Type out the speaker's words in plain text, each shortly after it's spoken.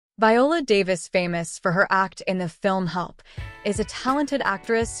Viola Davis, famous for her act in the film Help, is a talented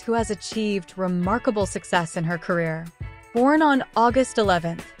actress who has achieved remarkable success in her career. Born on August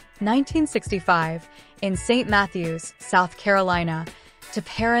 11, 1965, in St. Matthews, South Carolina, to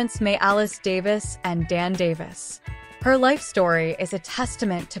parents May Alice Davis and Dan Davis. Her life story is a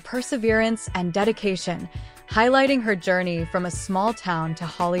testament to perseverance and dedication, highlighting her journey from a small town to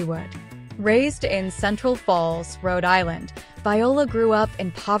Hollywood. Raised in Central Falls, Rhode Island, Viola grew up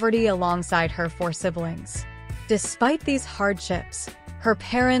in poverty alongside her four siblings. Despite these hardships, her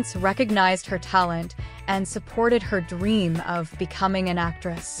parents recognized her talent and supported her dream of becoming an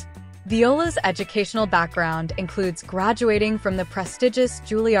actress. Viola's educational background includes graduating from the prestigious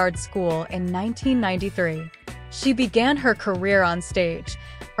Juilliard School in 1993. She began her career on stage,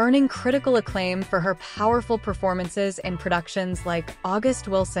 earning critical acclaim for her powerful performances in productions like August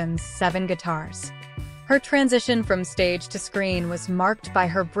Wilson's Seven Guitars. Her transition from stage to screen was marked by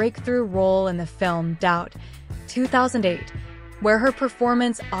her breakthrough role in the film Doubt, 2008, where her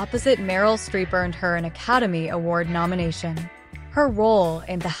performance opposite Meryl Streep earned her an Academy Award nomination. Her role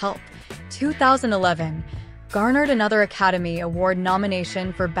in The Help, 2011, garnered another Academy Award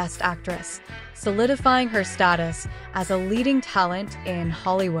nomination for Best Actress, solidifying her status as a leading talent in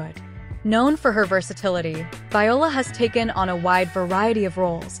Hollywood. Known for her versatility, Viola has taken on a wide variety of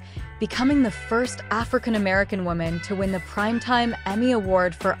roles, becoming the first African-American woman to win the Primetime Emmy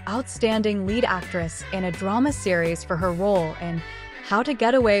Award for Outstanding Lead Actress in a Drama Series for her role in How to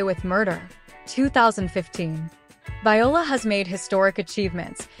Get Away with Murder, 2015. Viola has made historic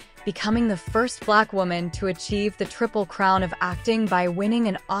achievements, becoming the first Black woman to achieve the Triple Crown of acting by winning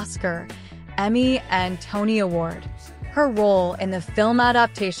an Oscar, Emmy, and Tony Award. Her role in the film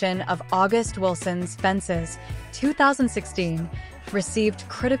adaptation of August Wilson's Fences, 2016, received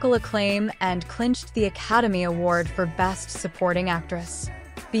critical acclaim and clinched the Academy Award for Best Supporting Actress.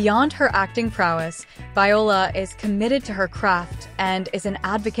 Beyond her acting prowess, Viola is committed to her craft and is an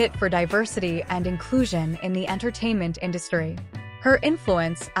advocate for diversity and inclusion in the entertainment industry. Her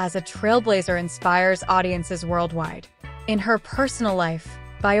influence as a trailblazer inspires audiences worldwide. In her personal life,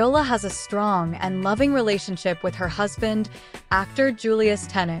 Viola has a strong and loving relationship with her husband, actor Julius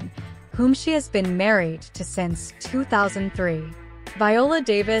Tenen, whom she has been married to since 2003. Viola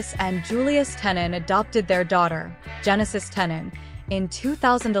Davis and Julius Tenen adopted their daughter, Genesis Tenen, in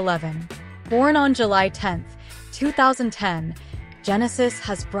 2011. Born on July 10, 2010, Genesis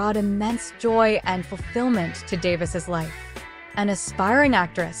has brought immense joy and fulfillment to Davis's life. An aspiring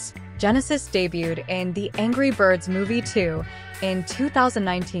actress, Genesis debuted in The Angry Birds Movie 2 in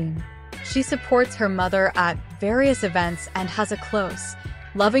 2019. She supports her mother at various events and has a close,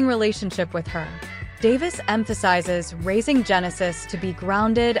 loving relationship with her. Davis emphasizes raising Genesis to be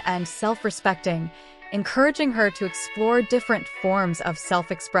grounded and self-respecting, encouraging her to explore different forms of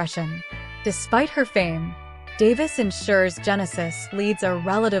self-expression. Despite her fame, Davis ensures Genesis leads a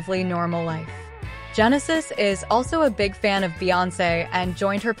relatively normal life. Genesis is also a big fan of Beyoncé and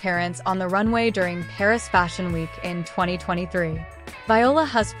joined her parents on the runway during Paris Fashion Week in 2023. Viola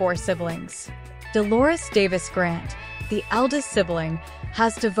has four siblings. Dolores Davis Grant, the eldest sibling,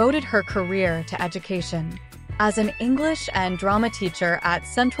 has devoted her career to education. As an English and drama teacher at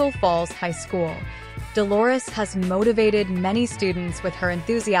Central Falls High School, Dolores has motivated many students with her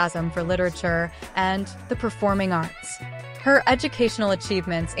enthusiasm for literature and the performing arts. Her educational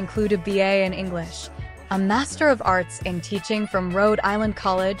achievements include a BA in English, a Master of Arts in Teaching from Rhode Island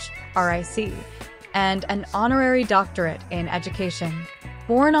College, RIC, and an honorary doctorate in education.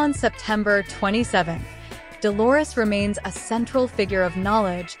 Born on September 27th, Dolores remains a central figure of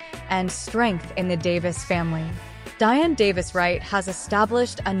knowledge and strength in the Davis family. Diane Davis Wright has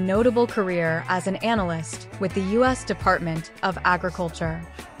established a notable career as an analyst with the U.S. Department of Agriculture.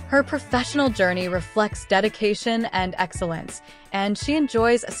 Her professional journey reflects dedication and excellence, and she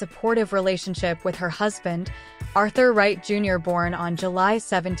enjoys a supportive relationship with her husband, Arthur Wright Jr. Born on July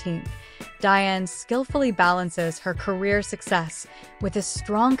 17th. Diane skillfully balances her career success with a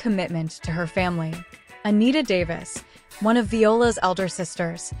strong commitment to her family. Anita Davis, one of Viola's elder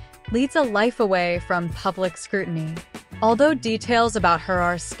sisters, leads a life away from public scrutiny. Although details about her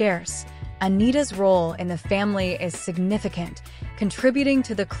are scarce, Anita's role in the family is significant, contributing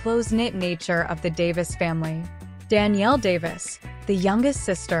to the close-knit nature of the Davis family. Danielle Davis, the youngest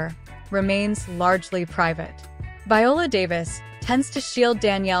sister, remains largely private. Viola Davis tends to shield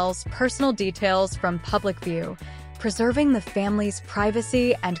Danielle's personal details from public view, preserving the family's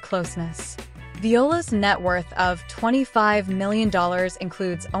privacy and closeness. Viola's net worth of $25 million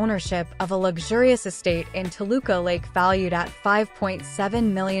includes ownership of a luxurious estate in Toluca Lake valued at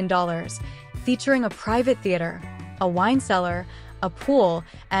 $5.7 million, featuring a private theater, a wine cellar, a pool,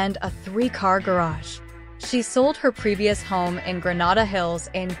 and a 3-car garage. She sold her previous home in Granada Hills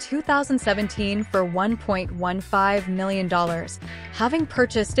in 2017 for $1.15 million, having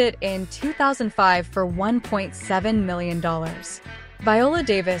purchased it in 2005 for $1.7 million. Viola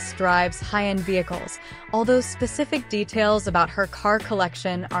Davis drives high-end vehicles, although specific details about her car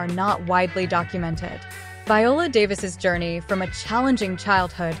collection are not widely documented. Viola Davis's journey from a challenging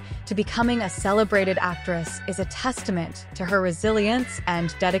childhood to becoming a celebrated actress is a testament to her resilience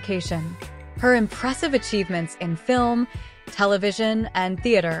and dedication. Her impressive achievements in film, television, and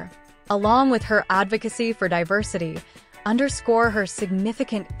theater, along with her advocacy for diversity, underscore her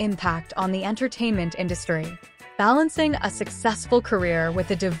significant impact on the entertainment industry. Balancing a successful career with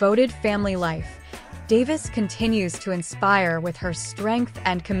a devoted family life, Davis continues to inspire with her strength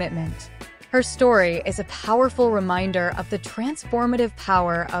and commitment. Her story is a powerful reminder of the transformative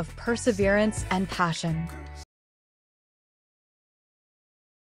power of perseverance and passion.